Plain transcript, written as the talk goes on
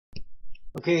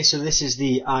Okay, so this is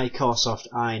the iCarsoft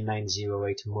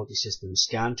i908 multi-system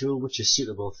scan tool, which is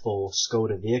suitable for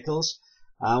Skoda vehicles.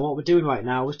 What we're doing right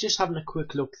now is just having a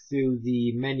quick look through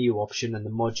the menu option and the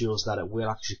modules that it will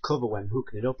actually cover when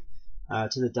hooking it up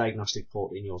to the diagnostic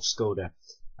port in your Skoda.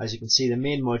 As you can see, the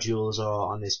main modules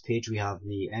are on this page. We have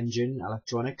the engine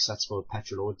electronics, that's for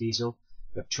petrol or diesel.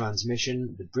 We have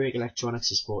transmission, the brake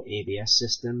electronics is for ABS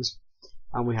systems,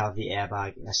 and we have the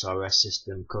airbag SRS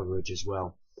system coverage as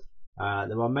well.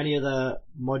 There are many other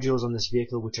modules on this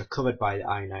vehicle which are covered by the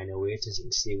i908. As you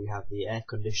can see, we have the air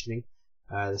conditioning,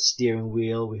 the steering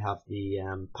wheel, we have the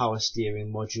power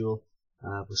steering module.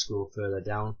 We'll scroll further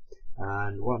down,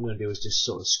 and what I'm going to do is just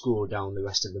sort of scroll down the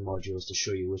rest of the modules to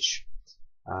show you which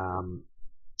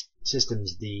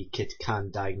systems the kit can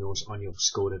diagnose on your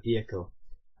Skoda vehicle.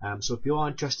 So if you are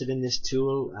interested in this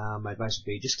tool, my advice would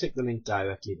be just click the link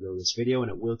directly below this video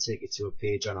and it will take you to a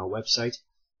page on our website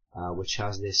which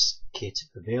has this kit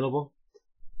available.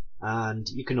 And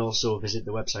you can also visit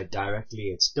the website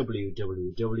directly. It's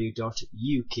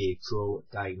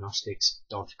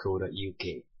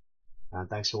www.ukprodiagnostics.co.uk. And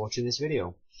thanks for watching this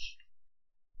video.